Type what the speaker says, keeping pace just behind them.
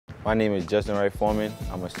My name is Justin Wright Foreman.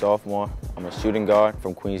 I'm a sophomore. I'm a shooting guard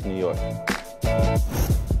from Queens, New York.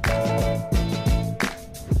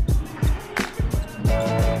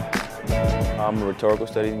 I'm a rhetorical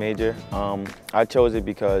studies major. I chose it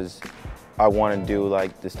because I want to do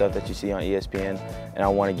like the stuff that you see on ESPN, and I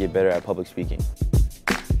want to get better at public speaking.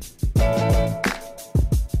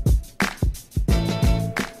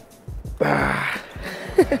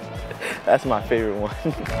 That's my favorite one.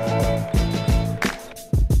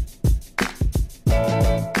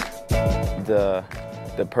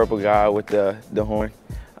 The purple guy with the horn.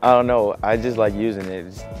 I don't know, I just like using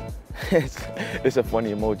it. It's a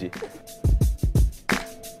funny emoji.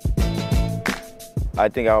 I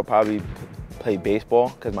think I would probably play baseball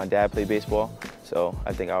because my dad played baseball, so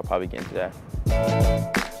I think I would probably get into that.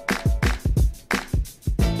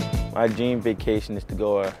 My dream vacation is to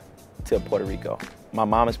go to Puerto Rico. My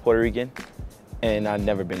mom is Puerto Rican, and I've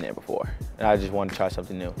never been there before, and I just want to try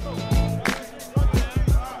something new.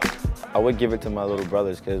 I would give it to my little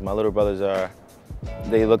brothers because my little brothers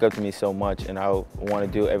they look up to me so much, and I want to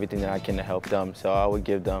do everything that I can to help them. So I would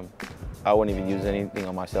give them, I wouldn't even use anything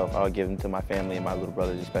on myself. I would give them to my family and my little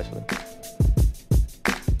brothers especially.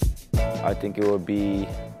 I think it would be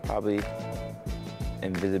probably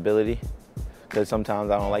invisibility, because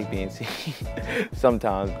sometimes I don't like being seen,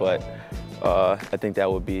 sometimes, but I think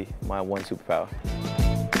that would be my one superpower.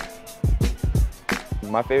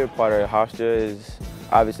 My favorite part of Hofstra is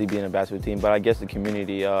obviously being a basketball team, but I guess the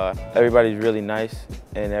community. Everybody's really nice,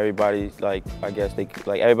 and everybody's like, I guess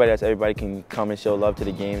everybody can come and show love to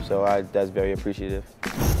the game, so that's very appreciative.